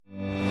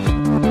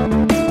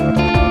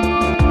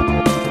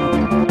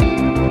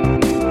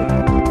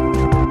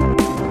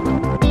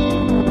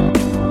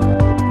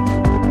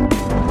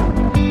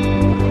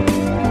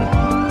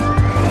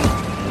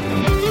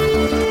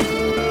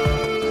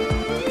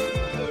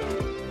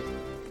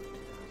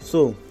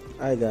So,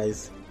 hi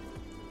guys,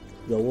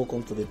 you are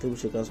welcome to the Table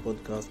Shakers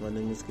podcast. My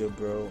name is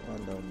Gabriel,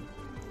 and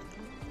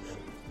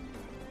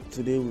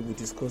today we'll be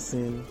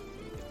discussing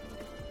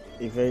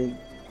a very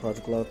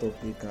particular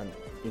topic and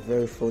a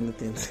very funny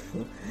thing,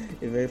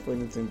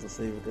 to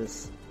say,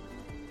 because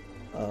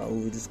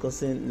we'll be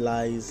discussing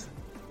lies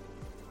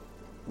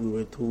we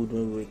were told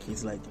when we were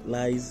kids, like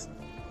lies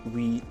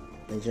we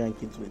Nigerian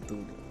kids were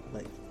told,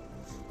 like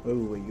when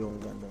we were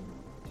young, and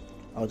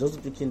I'll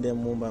just be picking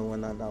them one by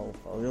one, and I'll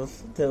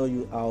just tell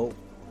you how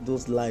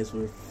those lies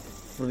were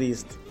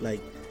phrased,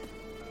 like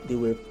they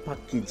were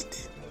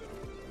packaged.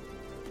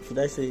 Should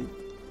I say,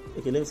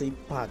 okay, let me say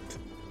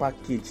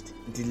packaged,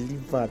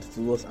 delivered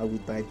to us, and we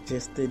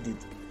digested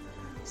it.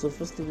 So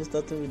firstly, we're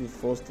starting with the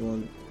first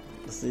one.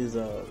 It says,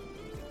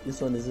 this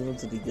one is even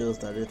to the girls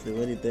directly.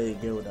 When they tell a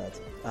girl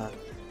that,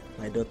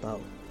 my daughter,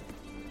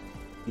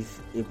 if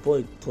a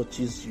boy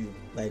touches you,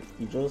 like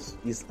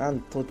his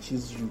hand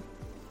touches you,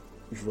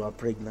 if you are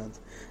pregnant,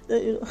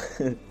 then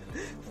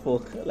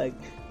fuck, like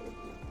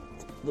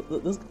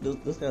those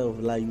kind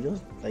of lie, you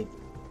just like,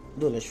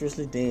 no, like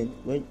seriously. Then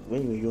when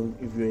you were young,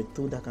 if you were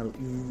told that kind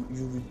of, you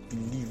will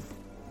believe,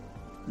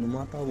 no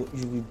matter what,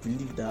 you will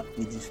believe that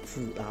it is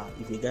true.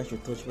 If a guy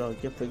should touch me, I'll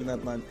get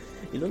pregnant, man.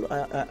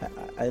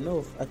 I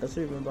know, I can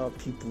still remember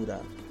people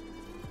that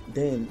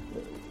then,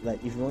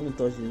 like, if you want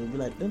to touch me, you'll be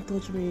like, don't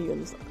touch me, you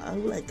understand?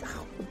 I'm like,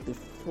 what the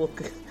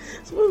fuck?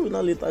 So when we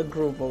now later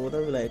grow up, I would be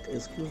like,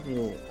 excuse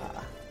me,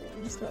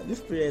 these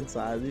parents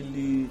are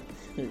really,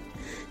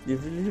 they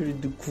really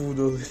do cool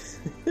though.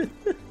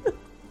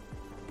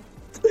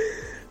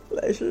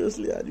 Like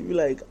seriously, I'd be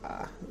like,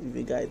 if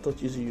a guy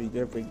touches you, you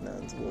get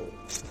pregnant. Well,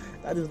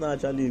 that is not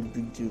actually a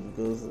big deal,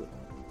 because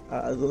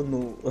I don't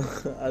know.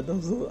 I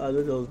don't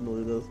just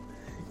know, because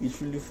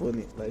it's really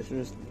funny. Like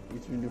seriously,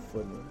 it's really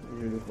funny.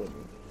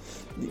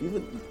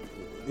 Even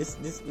this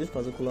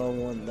particular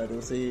one that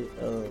they'll say,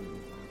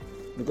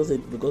 because they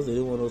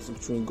don't want us to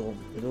chew gum.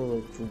 They don't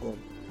want us to chew gum,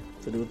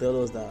 so they will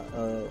tell us that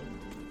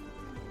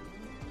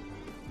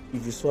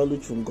if you swallow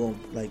chewing gum,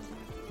 like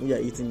when you are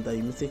eating that,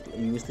 you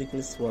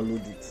mistakenly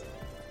swallowed it.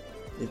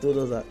 They told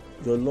us that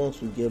your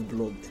lungs will get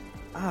blocked.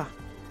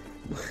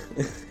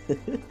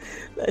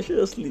 Like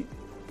seriously,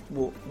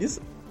 but this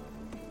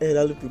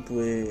elderly people,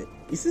 it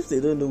seems they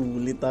don't know who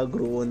will later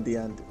grow one day,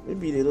 and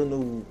maybe they don't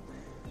know who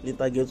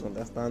later get to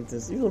understand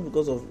things. Even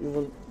because of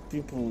even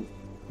people,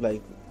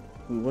 like,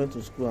 we went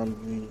to school and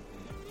we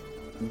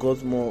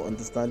got more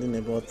understanding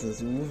about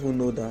things. We even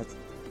know that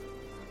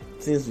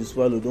things we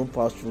swallow don't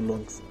pass through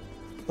lungs.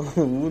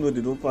 We know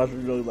they don't pass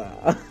through lungs.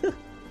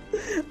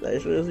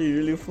 Like seriously,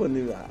 really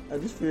funny.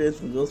 And these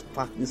parents will just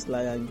pack this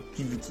lie and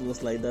give it to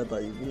us like that,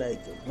 and you'll be like,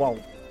 wow.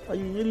 And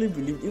you really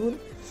believe. Even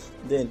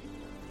then,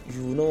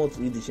 you will not want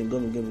to eat the chewing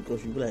gum again,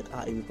 because you'll be like,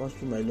 if it pass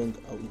through my lung,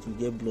 it will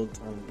get blocked.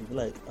 And you'll be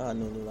like,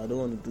 no, I don't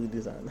want to do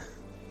this. And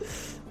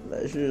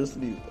like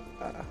seriously,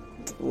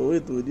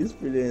 wait, this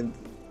parent,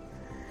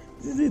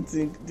 did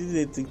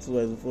they think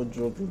twice before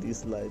dropping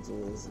this lie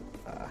to us?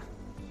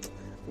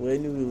 Well,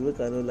 anyway, we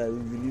cannot, like,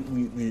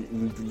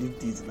 we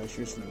believed it. Like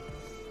seriously,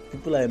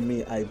 people like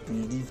me, I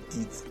believed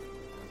it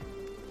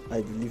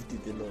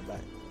a lot.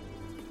 Like,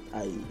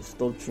 I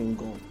stopped chewing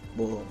gum,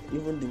 but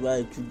even the way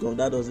I chew gum,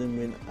 that doesn't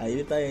mean I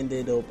later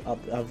ended up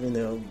having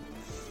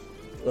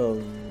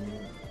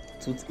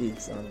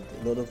toothaches and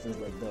a lot of things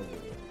like that. But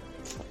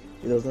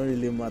it does not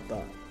really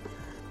matter.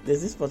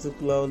 There's this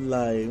particular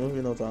lie,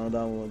 moving on to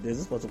another one. There's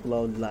this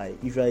particular lie.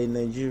 If you are a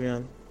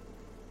Nigerian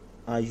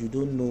and you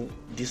don't know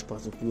this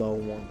particular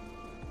one,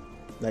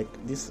 like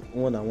this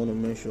one I want to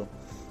mention,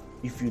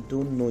 if you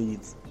don't know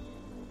it,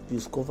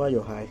 please cover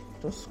your eye.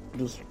 Just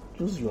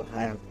close your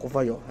eye and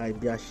cover your eye.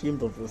 Be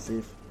ashamed of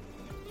yourself,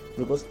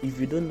 because if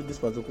you don't know this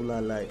particular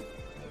lie,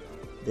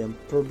 then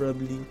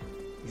probably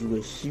you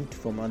were shipped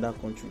from another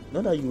country.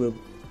 Not that you were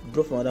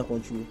brought from another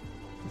country,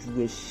 you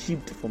were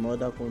shipped from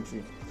another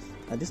country.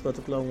 And this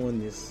particular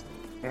one is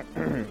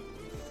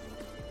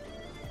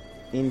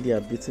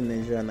India beating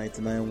Nigeria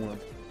 99-1.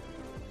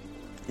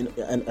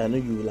 And I know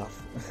you will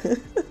laugh.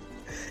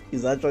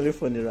 It's actually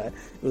funny, right?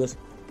 Because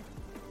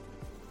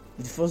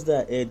the first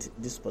day I heard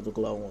this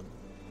particular one,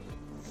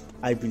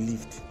 I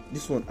believed.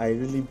 This one I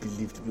really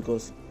believed,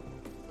 because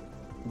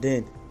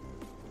then,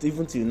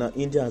 even till now,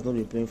 India has not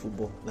been playing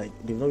football. Like,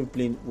 they've not been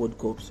playing World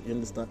Cups, you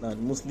understand?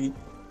 And mostly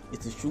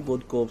it is through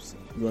World Cups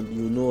you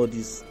know all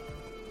these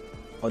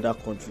other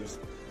countries.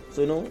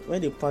 So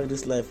when they pack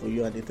this lie for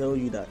you and they tell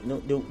you that,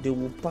 they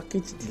will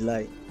package the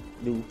lie.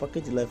 They will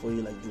package the lie for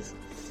you like this.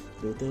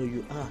 They will tell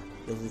you,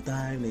 there was a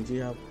time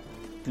Nigeria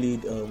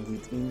played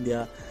with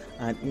India,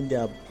 and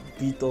India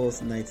beat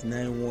us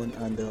 99-1,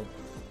 and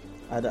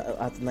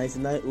at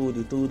 99-0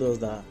 they told us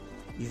that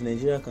if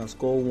Nigeria can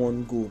score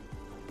one goal,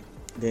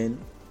 then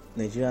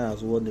Nigeria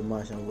has won the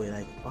match. And we're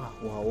like, wow,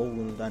 what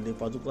won? And the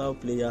particular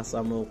player,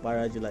 Samuel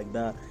Paraji, like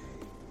that,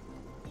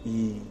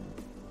 he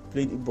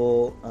played the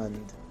ball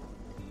and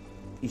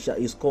he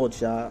scored,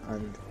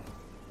 and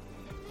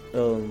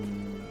let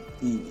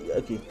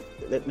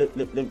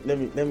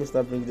me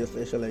start bringing the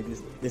explanation like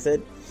this. They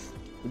said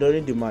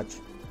during the match,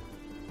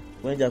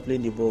 when they are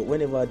playing the ball,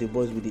 whenever the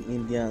ball is with the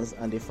Indians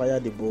and they fire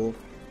the ball,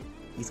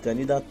 it can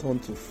either turn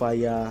to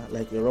fire,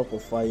 like a rock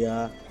of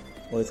fire,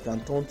 or it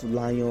can turn to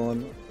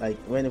lion, like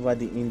whenever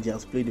the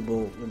Indians play the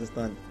ball, you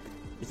understand?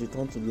 It will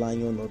turn to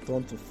lion or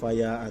turn to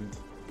fire, and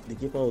the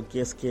keeper will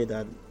get scared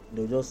and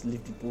they'll just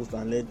leave the post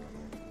and let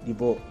the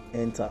ball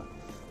enter.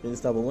 You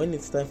understand? But when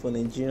it's time for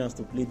Nigerians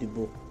to play the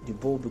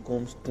ball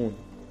becomes stone.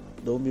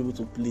 They won't be able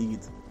to play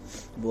it.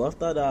 But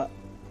after that,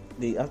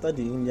 after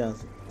the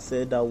Indians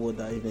said that word,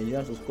 that if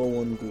Nigerians will score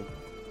one goal,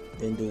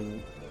 then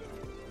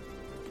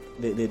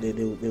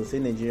they'll say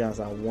Nigerians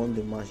have won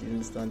the match. You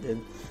understand?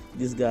 Then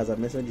this guy, as I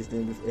mentioned his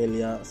name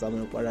earlier,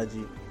 Samuel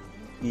Paraji,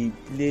 he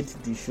played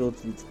the shot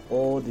with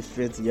all the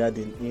strength he had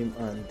in him,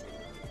 and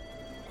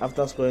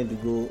after scoring the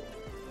goal,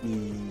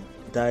 he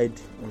died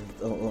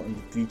on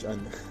the pitch.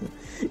 And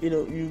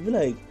you'll be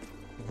like,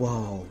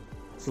 wow.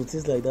 So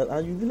things like that,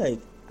 and you'll be like,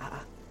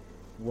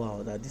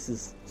 wow, that this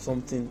is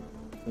something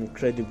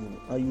incredible.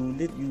 And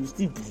you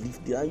still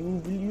believe that,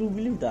 and you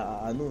believe that.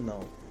 I know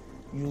now.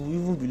 You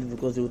even believe,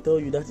 because they will tell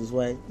you that is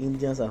why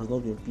Indians have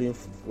not been playing.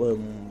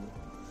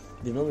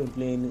 They've not been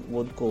playing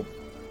World Cup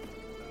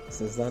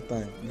since that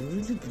time. You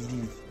really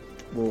believe?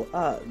 But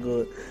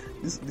God,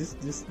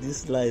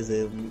 this lies.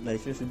 Like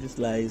seriously, this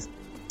lies.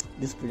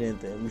 This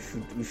parent,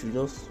 we should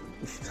just.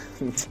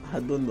 I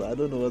don't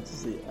know what to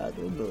say. I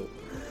don't know.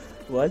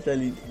 But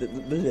actually,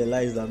 those are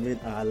lies that made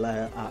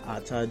our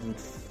childhood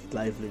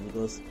lively,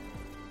 because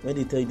when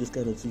they tell you this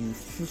kind of thing, you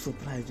feel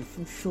surprised, you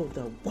feel shocked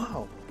that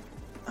wow,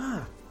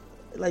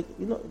 like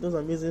those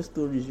amazing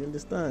stories. You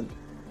understand?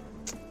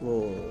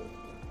 Well,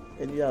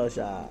 anyhow,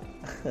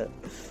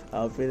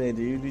 our parents,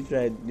 they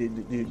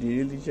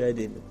really tried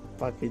in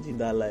packaging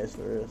that life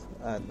for us.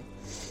 And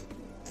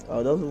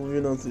I'll just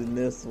moving on to the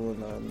next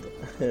one.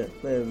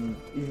 And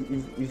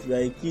if you are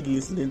a kid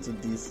listening to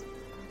this,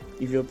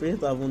 if your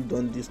parents haven't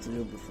done this to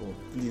you before,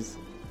 please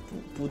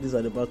put this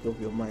at the back of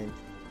your mind.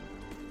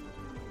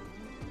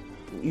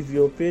 If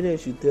your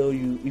parents should tell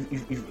you,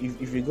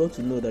 if you got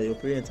to know that your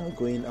parents are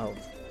going out,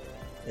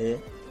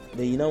 then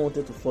you now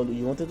wanted to follow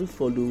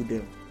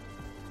them,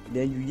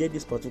 then you hear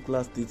this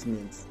particular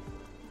statement,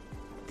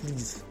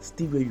 please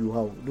stay where you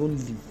are, don't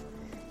leave.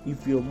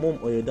 If your mom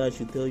or your dad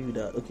should tell you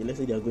that, okay, let's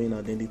say they are going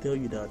out, then they tell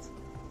you that,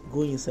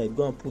 go inside,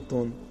 go and put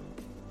on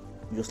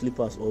your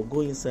slippers, or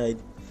go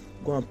inside,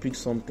 go and pick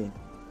something,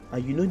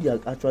 and you know they are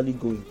actually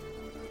going.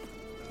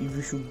 If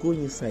you should go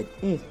inside,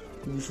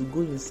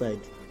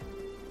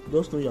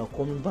 just know you are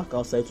coming back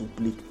outside to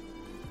play,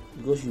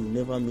 because you will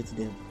never meet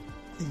them.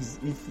 Please,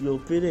 if your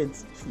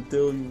parents should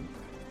tell you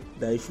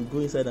that you should go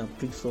inside and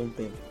pick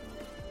something,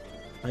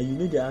 and you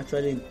know they are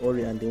actually in a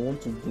hurry and they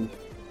want to go,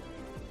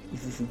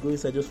 if you should go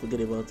inside, just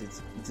forget about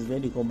it. It is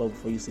when they come back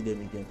before you see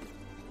them again.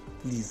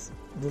 Please,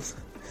 those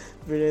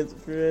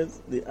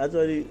parents, they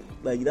actually,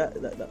 like that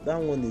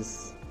one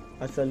is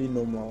actually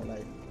normal.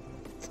 Like,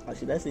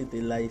 should I say it a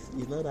life?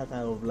 It's not that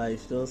kind of life.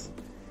 It's just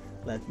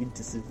like you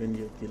deceiving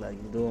you, okay, like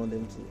you don't want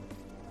them to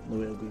know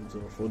where you're going to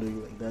follow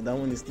you like that. That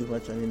one is still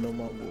actually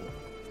normal, but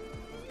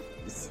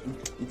it's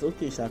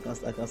okay. I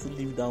can still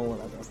leave that one.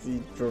 I can still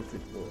drop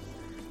it.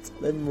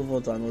 But let me move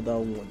on to another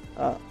one.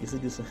 You see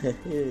this one?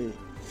 Hey,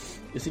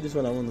 you see this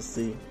one? I want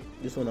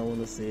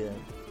to say.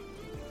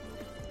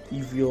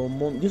 If your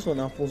mom, this one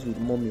happens with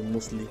mommy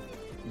mostly.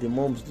 The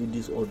moms do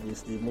this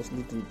always. They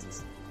mostly do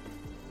this.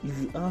 If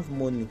you have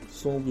money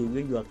somewhere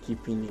where you are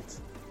keeping it,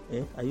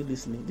 are you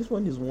listening? This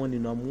one is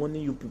warning. I'm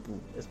warning you people,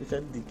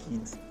 especially the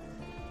kids.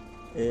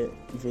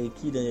 If you're a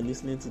kid and you're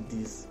listening to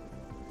this,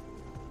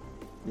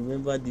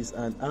 remember this.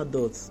 And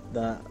adults,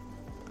 that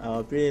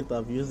our parents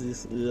have used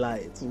this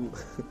lie to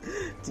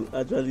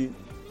actually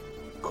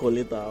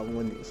collect our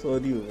money.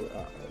 Sorry,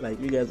 like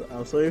you guys,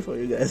 I'm sorry for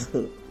you guys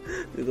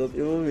because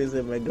even me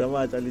say my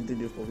grandma actually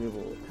did it for me.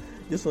 But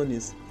this one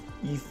is,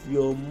 if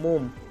your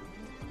mom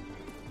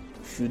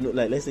should know,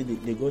 like let's say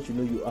they got to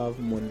know you have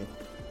money,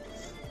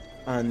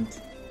 and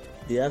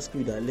they ask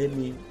you that, let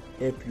me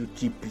help you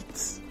keep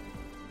it.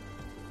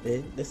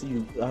 Let's say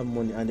you have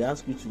money and they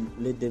ask you to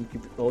let them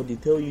keep it, or they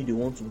tell you they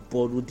want to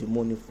borrow the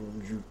money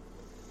from you.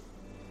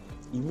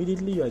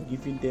 Immediately you are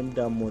giving them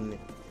that money,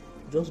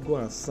 just go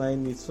and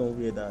sign it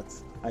somewhere that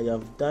I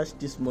have dashed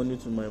this money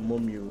to my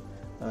mom,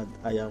 and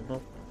I am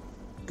not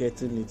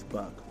getting it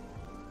back.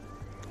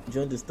 Do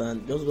you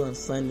understand? Just go and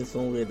sign it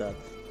somewhere that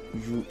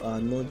you are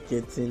not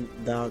getting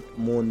that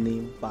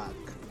money back.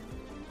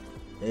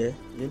 You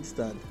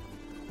understand?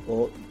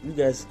 Or you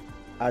guys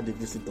had a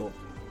visitor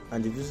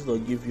and the visitor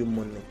gave you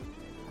money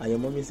and your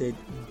mommy said,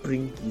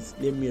 bring it,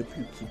 let me help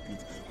you keep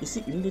it. You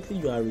see, immediately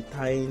you are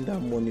retiring that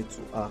money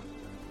to her.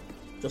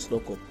 Just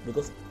lock up,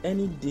 because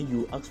any day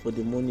you ask for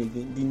the money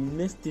again, the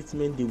next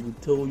statement they will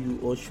tell you,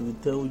 or she will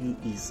tell you,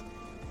 is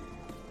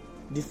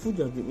the food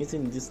you have been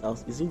eating in this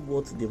house, is it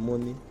worth the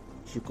money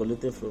she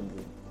collected from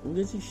you?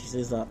 Immediately she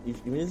says that,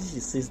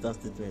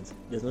 statement,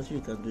 there's nothing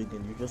you can do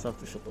again. You just have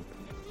to shut up.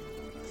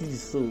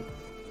 Please, so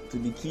to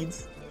the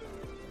kids,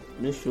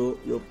 make sure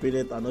your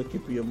parents are not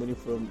keeping your money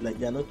from, like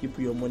they are not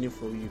keeping your money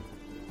from you.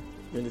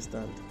 You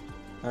understand?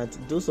 And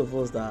those of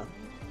us that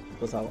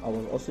because I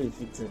was also a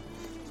victim.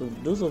 So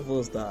those of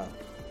us that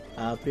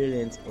are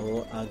parents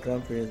or our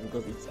grandparents,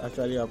 because it's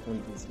actually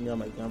happened with me and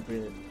my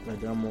grandparents, my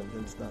grandma, you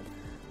understand?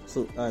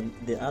 So, and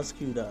they ask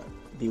you that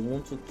they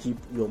want to keep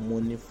your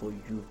money for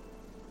you.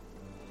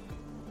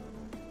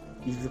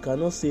 If you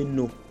cannot say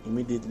no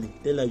immediately,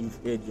 tell her you've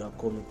heard you are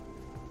coming.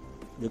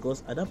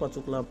 Because at that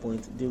particular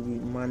point, they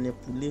will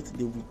manipulate,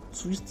 they will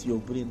twist your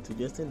brain to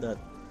the extent that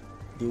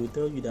they will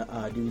tell you that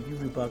they will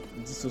give you back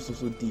this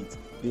so date.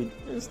 They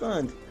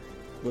understand.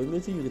 But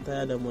immediately you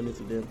retire that money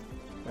to them,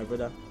 my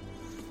brother,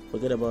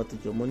 forget about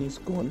it. Your money is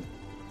gone.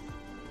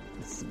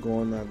 It's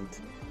gone and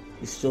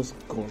it's just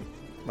gone.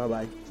 Bye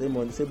bye. Say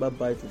bye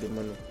bye to the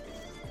money.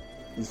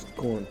 It's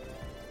gone.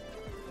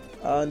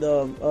 And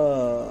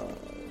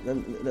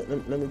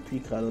let me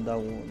pick another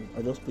one.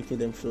 I'm just picking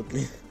them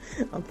shortly.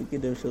 I'm picking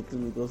them shortly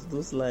because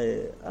those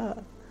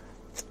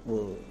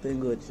well, thank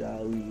God,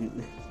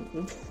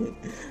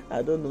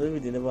 I don't know, maybe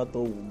they never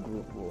thought we'd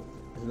grow, but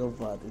it's not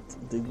bad. It's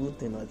a good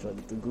thing actually.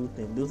 It's a good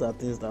thing. Those are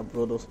things that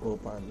brought us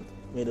up and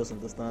made us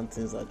understand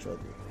things actually.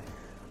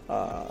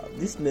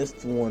 This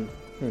next one,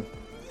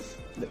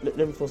 let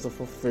me first of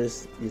all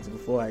phrase it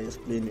before I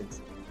explain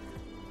it.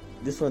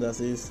 This one that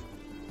says,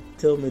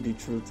 "Tell me the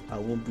truth, I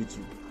won't beat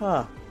you."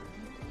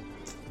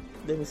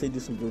 Let me say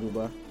this in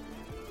Yoruba.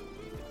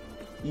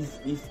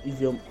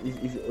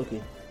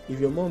 If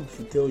your mom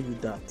should tell you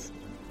that,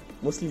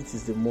 mostly it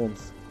is the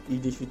moms.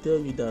 If they should tell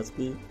you that,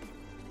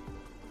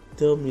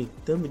 tell me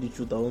the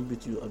truth, I won't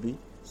beat you, abi.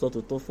 So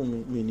to talk for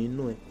me,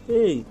 no.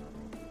 Hey,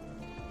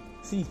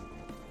 see,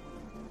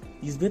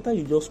 it's better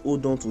you just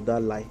hold on to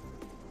that lie,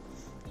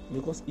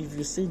 because if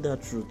you say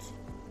that truth,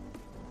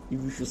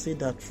 if you should say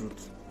that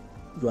truth,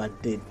 you are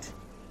dead.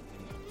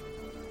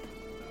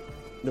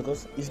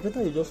 Because it's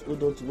better you just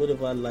hold on to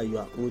whatever lie you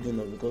are holding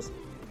on, because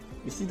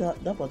you see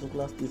that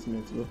particular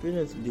statement, your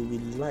parents, they will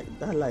like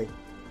that lie.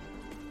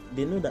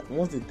 They know that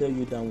once they tell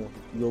you that one,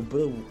 your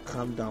brain will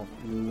calm down.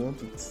 You will want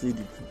to say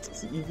the truth.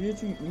 See, if you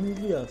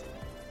immediately are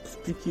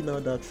speaking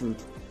out that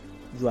truth,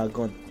 you are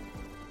gone.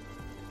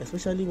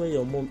 Especially when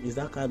your mom is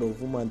that kind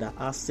of woman that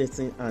has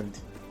certain hand.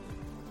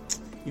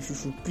 If you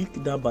should pick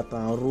that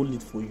button and roll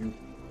it for you,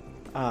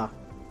 I'm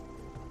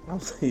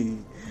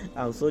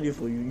sorry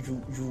for you.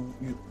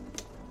 You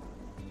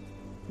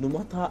no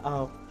matter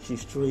how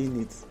she's throwing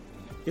it,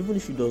 even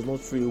if she does not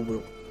throw it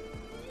well,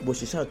 but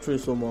she shall throw it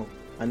somehow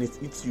and it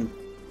hits you,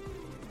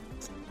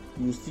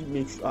 you still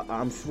make sure,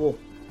 I'm sure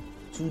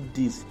 2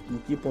 days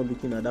you keep on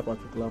looking at that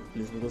particular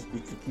place because it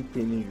will keep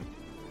paining you.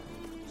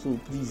 So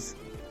please,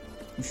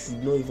 you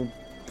should not even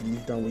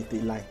believe that with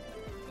a lie.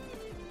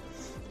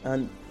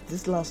 And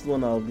this last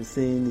one I'll be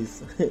saying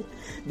is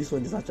this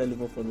one is actually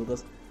more fun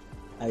because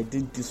I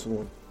did this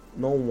one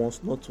not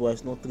once, not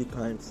twice, not 3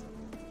 times.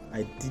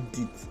 I did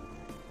it.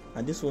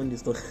 And this one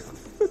is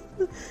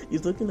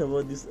talking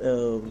about this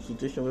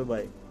situation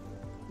whereby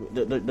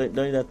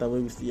during that time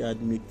when we still had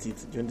make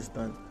teeth, do you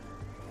understand?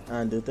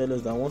 And they tell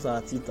us that once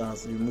our teeth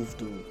has removed,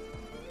 to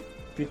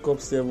pick up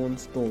 7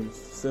 stones,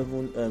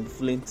 7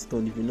 flint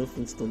stone. If you know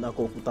flint stone, that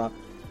computer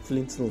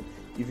flint stone.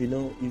 If you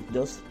know, you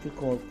just pick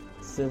up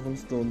 7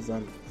 stones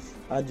and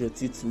add your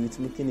teeth to it,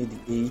 making it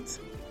the 8.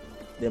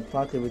 Then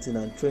pack everything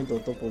and throw it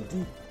on top of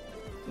the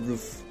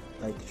roof,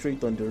 like throw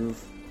it on the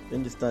roof. You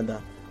understand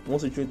that?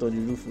 Once you throw it on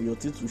the roof, your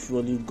teeth will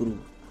surely grow.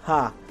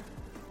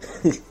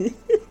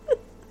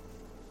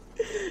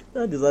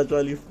 That is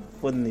actually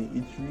funny.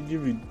 It's really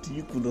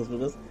ridiculous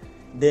because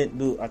then,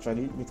 though,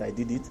 actually, which I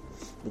did it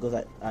because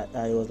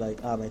I was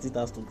like, my teeth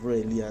has to grow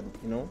early, and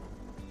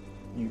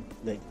you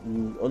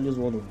always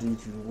want to do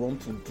it. You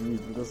want to do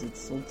it because it's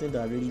something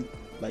that really,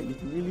 like,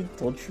 it really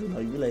touch you.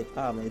 Like, you be like,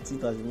 my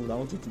teeth has removed. I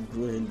want it to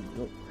grow early.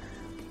 But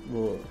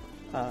no.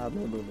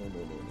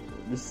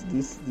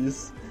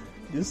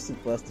 This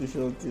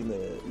superstition thing,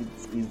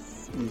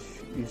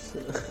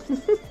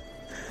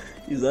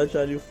 it's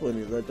actually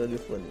funny. It's actually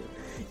funny.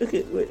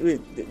 Okay,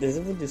 wait. There's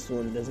even this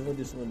one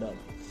that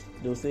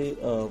they'll say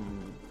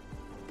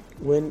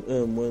when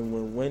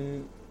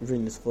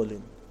rain is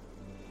falling,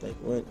 like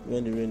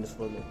when the rain is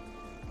falling,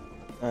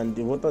 and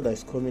the water that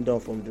is coming down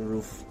from the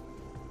roof.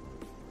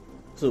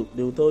 So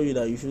they will tell you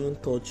that you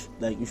shouldn't touch,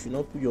 like you should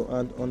not put your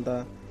hand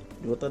under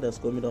the water that's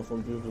coming down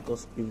from the roof,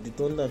 because if the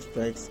thunder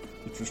strikes,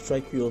 it will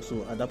strike you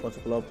also at that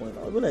particular point.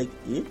 I'll be like,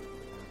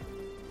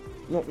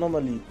 No,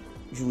 normally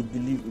you would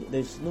believe.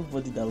 There's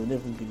nobody that will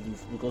never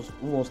believe, because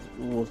who wants to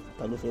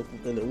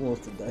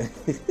die?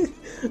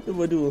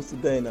 Nobody wants to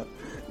die now.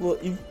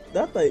 But if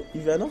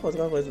you are not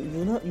particular person,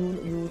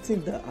 you will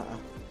think that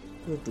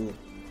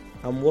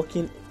I'm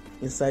walking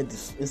inside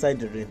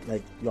the rain,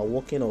 like you are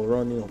walking or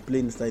running or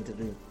playing inside the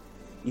rain.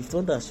 If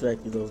thunder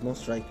strikes, it does not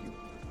strike you.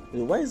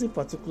 Why is it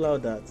particular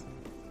that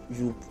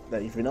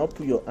if you now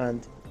put your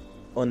hand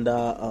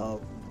under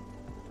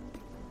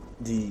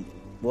the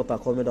water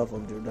coming down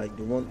from the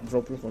one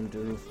dropping from the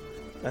roof,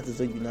 that is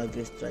when you now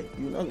get strike?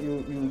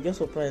 You get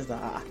surprised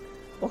that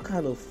what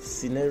kind of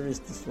scenario is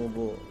this one?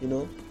 But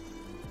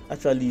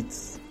actually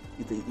it's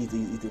a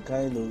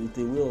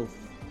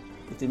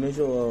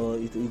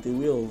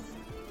way of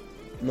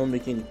not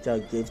making the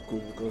child get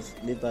code, because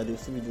later they'll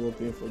still be the one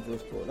paying for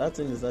drugs. But that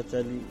thing is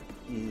actually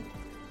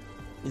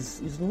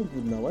it's not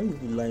good now. Why you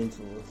be lying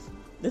to us?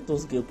 Let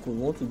us get code.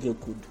 We want to get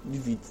code.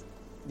 Leave it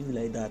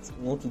like that.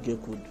 We want to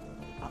get code.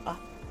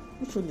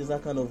 Which one is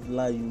that kind of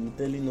lie you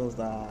telling us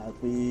that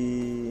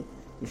we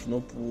should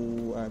not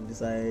pull and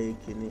decide?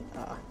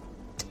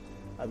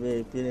 I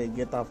mean, parents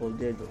get out of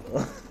there.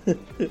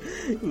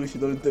 We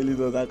should not be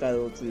telling us that kind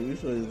of thing.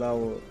 Which one is that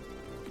one?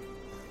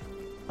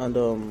 And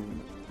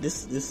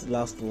this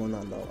last one,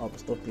 and I'll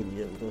stop in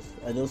here because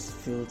I just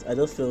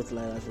felt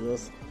like I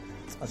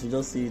should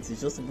just say it.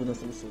 It's just a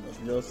bonus episode. I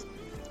should just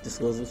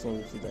discuss this one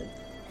with you.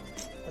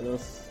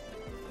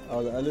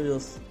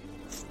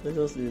 Let's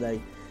just be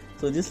like.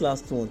 So this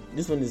last one,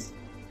 this one is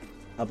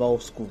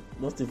about school,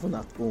 not even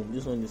at home.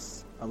 This one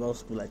is about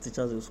school, like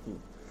teachers in school.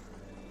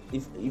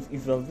 If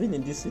you have been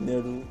in this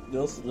scenario,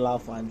 just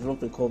laugh and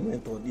drop a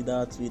comment on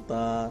either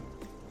Twitter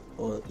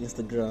or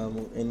Instagram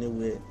or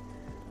anywhere.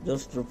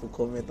 Just drop a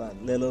comment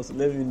and let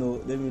me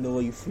know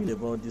what you feel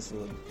about this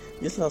one.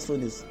 This last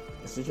one is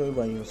especially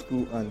when you're in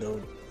school and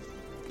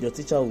your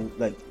teacher will,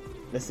 like,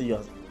 let's say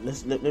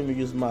let me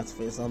use maths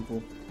for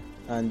example,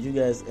 and you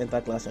guys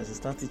enter class and she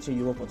start teaching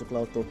you one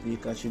particular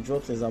topic and she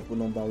drops example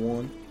number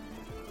 1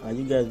 and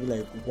you guys be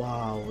like,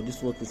 wow,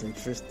 this work is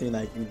interesting,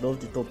 like you love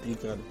the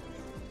topic, and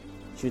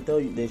she'll tell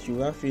you, then she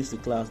will face the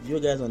class, do you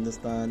guys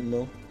understand?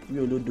 No, we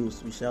all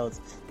those, we shout,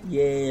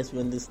 yes, we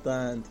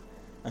understand.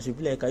 And she'll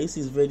be like, can you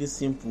see it's very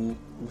simple?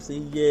 We'll say,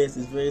 yes,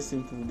 it's very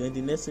simple. Then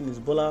the next thing is,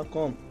 Bola,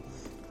 come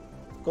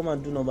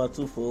and do number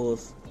 2 for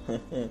us.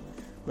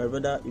 My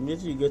brother,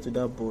 immediately you get to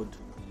that board,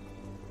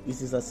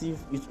 it is as if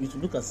it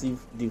will look as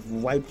if they've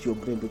wiped your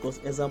brain, because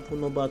example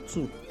number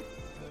 2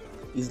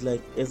 is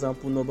like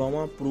example number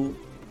 1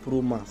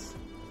 pro mass.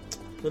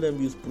 Don't let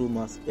me use pro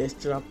mass,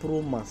 extra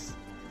pro mass,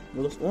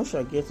 because once you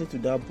are getting to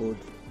that board,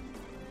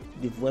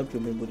 they've wiped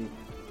your memory.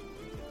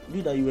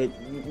 You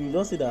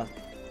don't say that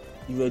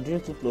you were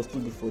doing 2 plus 2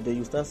 before, then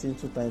you start seeing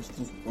 2 times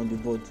 2 on the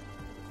board,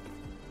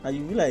 and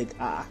you be like,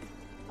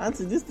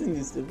 auntie, this thing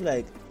is, be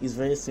like, it's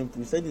very simple.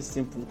 You said it's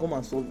simple, come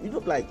and solve. You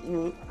look like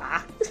you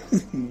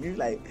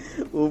like,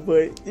 oh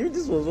boy, if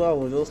this was what I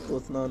was just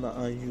taught now,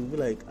 and you be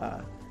like,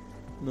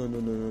 no,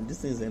 this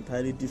thing is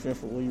entirely different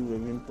from what you were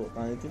being taught,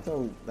 and the teacher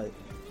would like,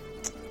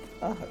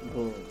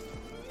 God,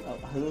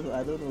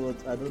 I don't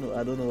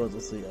know what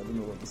to say. I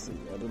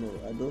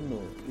don't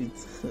know.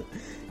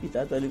 It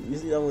actually, you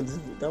see,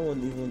 that one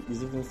even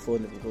is even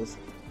funny, because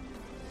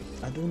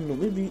I don't know.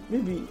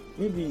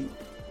 Maybe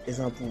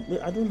example.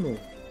 I don't know.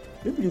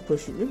 Maybe the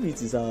question. Maybe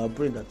it is our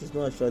brain that is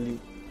not actually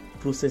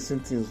processing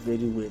things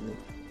very well,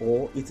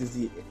 or it is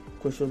the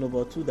question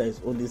number 2 that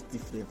is always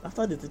different.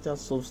 After the teacher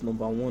solves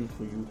number 1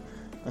 for you,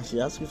 and she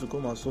asks you to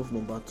come and solve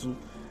number 2,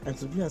 and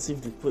to be as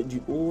if the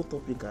whole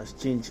topic has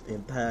changed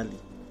entirely.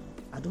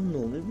 I don't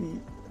know, maybe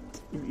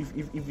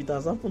if it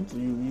has happened to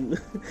you,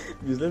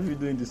 just let me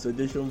know in the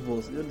suggestion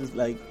box. You know, just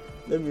like,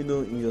 let me know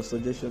in your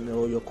suggestion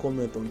or your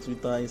comment on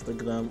Twitter,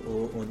 Instagram,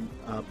 or on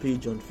our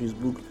page on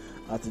Facebook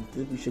at the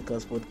Table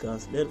Shakers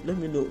Podcast. Let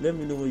me know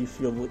what you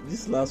feel about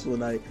this last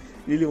one. I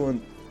really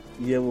want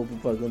to hear what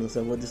people are going to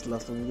say about this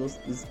last one, because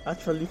it's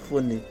actually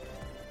funny.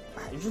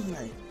 It's just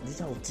like,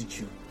 this I will teach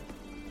you.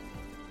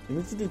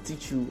 Immediately they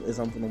teach you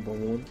example number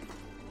 1,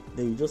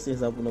 then you just say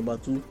example number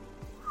 2.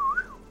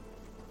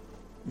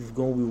 You've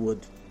gone wayward.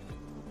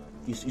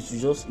 It will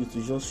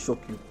just shock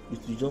you.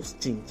 It will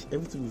just change.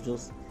 Everything will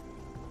just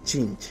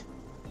change.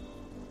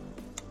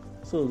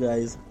 So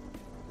guys,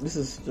 this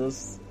is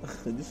just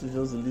a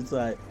little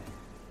I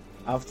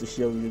have to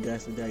share with you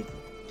guys today.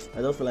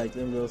 I just feel like,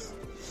 let me just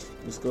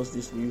discuss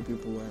this with you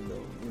people, and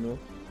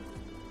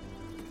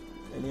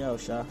anyhow,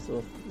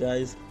 so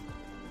guys,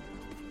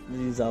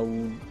 please, I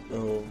would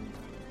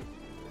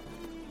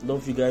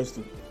love you guys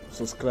to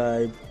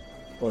subscribe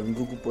on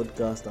Google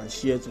Podcast and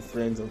share to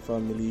friends and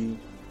family.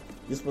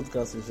 This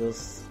podcast is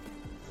just,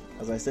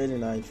 as I said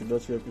in our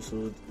introductory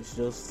episode, it's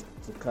just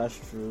to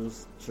catch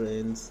truths,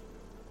 trends,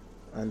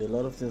 and a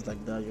lot of things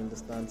like that, you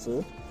understand?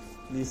 So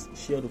please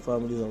share to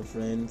families and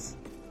friends.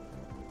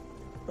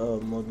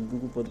 On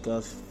Google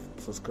Podcast,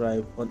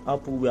 subscribe. On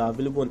Apple, we are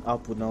available on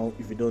Apple now.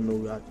 If you don't know,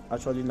 we are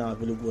actually now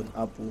available on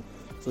Apple,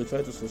 so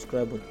try to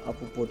subscribe on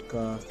Apple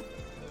Podcast.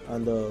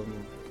 And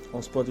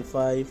on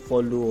Spotify,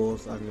 follow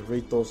us and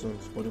rate us on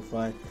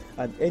Spotify,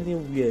 and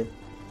anywhere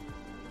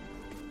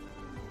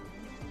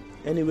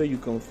you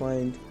can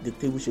find the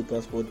Table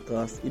Shakers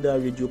Podcast, either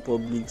Radio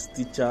Public,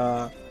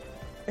 Stitcher,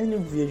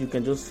 anywhere you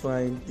can just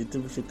find the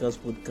Table Shakers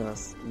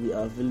Podcast. We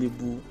are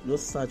available.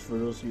 Just search for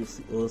us, you'll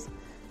see us.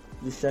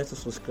 Please try to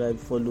subscribe,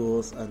 follow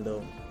us, and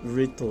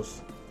rate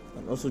us,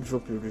 and also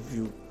drop a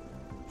review.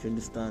 You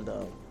understand?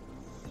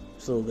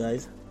 So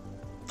guys,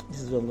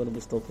 this is what I'm going to be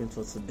stopping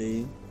for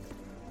today.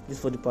 This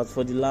for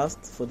the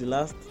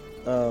last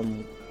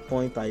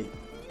point I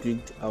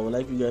picked. I would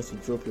like you guys to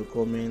drop your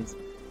comments,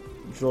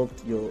 drop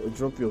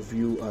your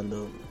view, and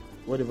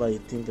whatever you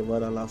think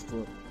about that last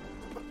one.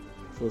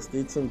 So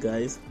stay tuned,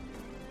 guys.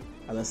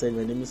 As I said,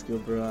 my name is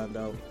Kilbra, and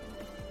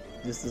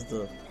this is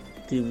the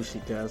Table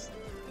Shakers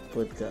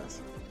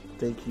podcast.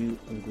 Thank you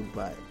and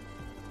goodbye.